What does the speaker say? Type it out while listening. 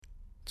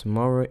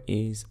Tomorrow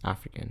is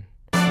African.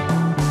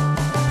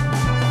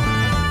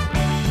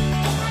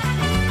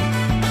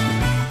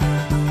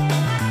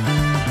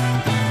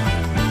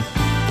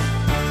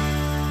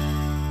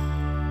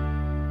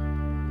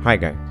 Hi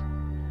guys.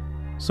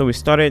 So we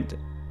started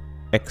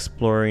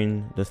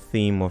exploring the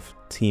theme of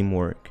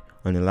teamwork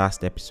on the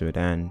last episode,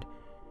 and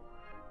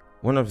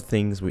one of the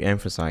things we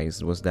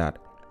emphasized was that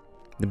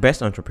the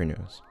best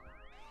entrepreneurs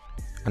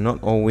are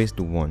not always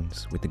the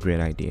ones with the great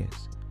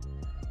ideas.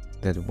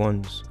 They're the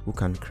ones who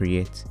can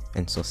create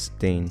and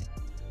sustain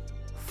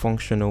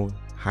functional,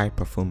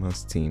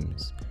 high-performance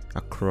teams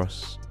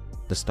across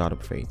the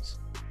startup phase.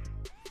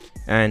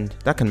 And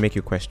that can make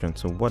you question,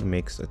 so what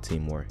makes a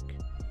team work?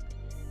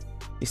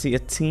 You see, a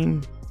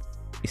team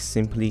is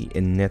simply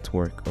a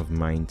network of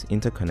minds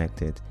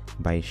interconnected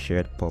by a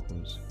shared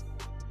purpose.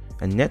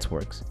 And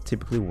networks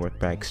typically work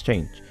by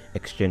exchange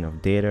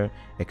of data,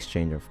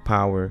 exchange of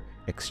power,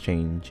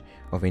 exchange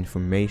of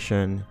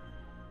information,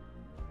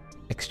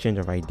 exchange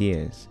of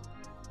ideas.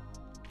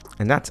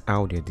 And that's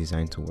how they're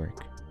designed to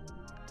work.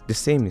 The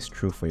same is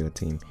true for your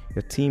team.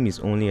 Your team is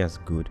only as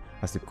good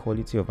as the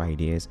quality of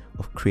ideas,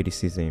 of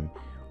criticism,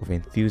 of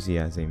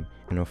enthusiasm,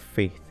 and of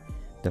faith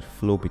that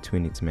flow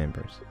between its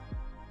members.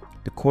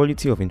 The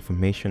quality of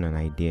information and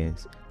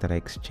ideas that are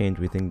exchanged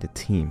within the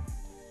team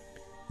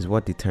is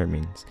what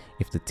determines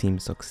if the team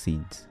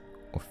succeeds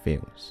or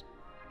fails,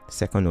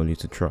 second only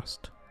to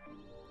trust.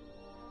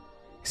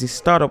 You see,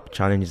 startup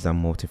challenges are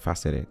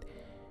multifaceted.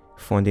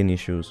 Funding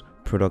issues,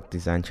 product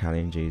design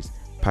challenges,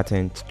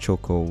 patent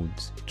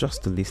chokeholds,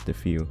 just to list a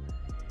few.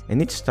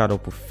 And each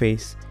startup will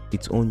face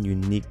its own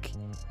unique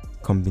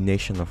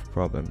combination of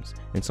problems.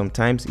 And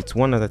sometimes it's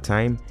one at a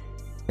time,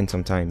 and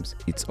sometimes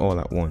it's all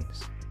at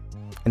once.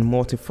 And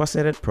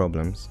multifaceted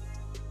problems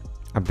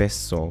are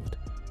best solved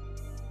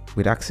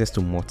with access to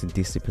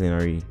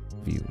multidisciplinary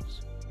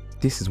views.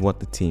 This is what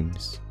the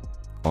teams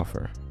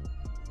offer.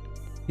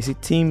 You see,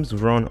 teams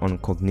run on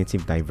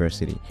cognitive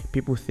diversity,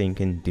 people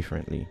thinking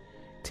differently.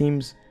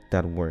 Teams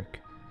that work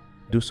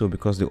do so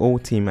because the whole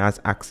team has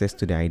access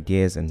to the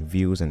ideas and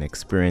views and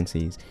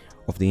experiences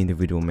of the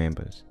individual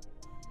members.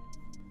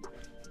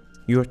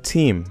 Your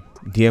team,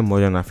 dear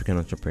modern African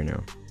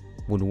entrepreneur,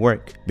 would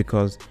work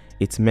because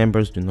its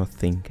members do not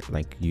think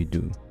like you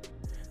do.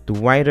 The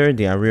wider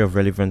the array of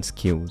relevant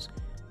skills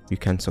you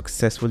can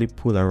successfully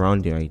pull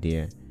around your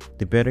idea,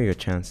 the better your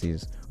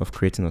chances of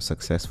creating a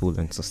successful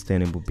and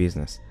sustainable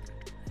business.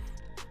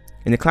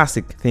 In the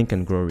classic Think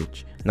and Grow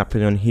Rich,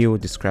 Napoleon Hill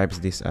describes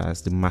this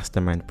as the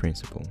mastermind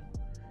principle.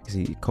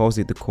 He calls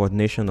it the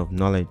coordination of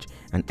knowledge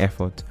and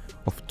effort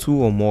of two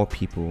or more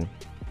people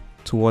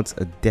towards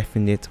a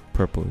definite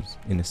purpose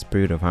in a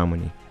spirit of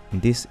harmony.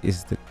 And this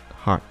is the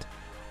heart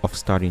of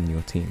starting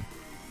your team.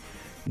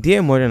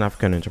 Dear modern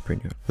African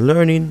entrepreneur,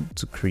 learning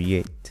to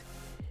create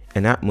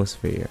an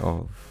atmosphere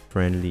of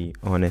friendly,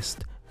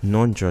 honest,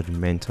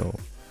 non-judgmental,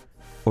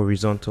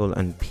 horizontal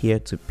and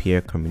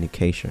peer-to-peer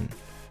communication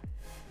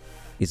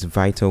is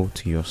vital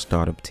to your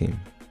startup team.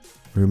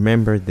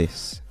 Remember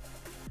this,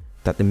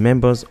 that the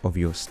members of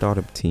your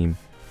startup team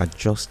are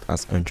just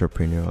as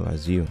entrepreneurial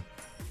as you.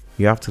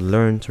 You have to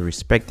learn to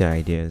respect their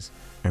ideas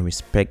and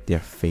respect their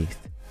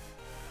faith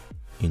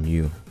in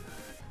you.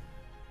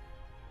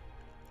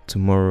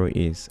 Tomorrow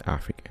is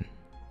African.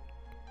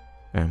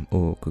 I'm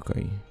O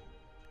Kukai.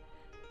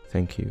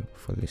 Thank you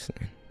for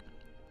listening.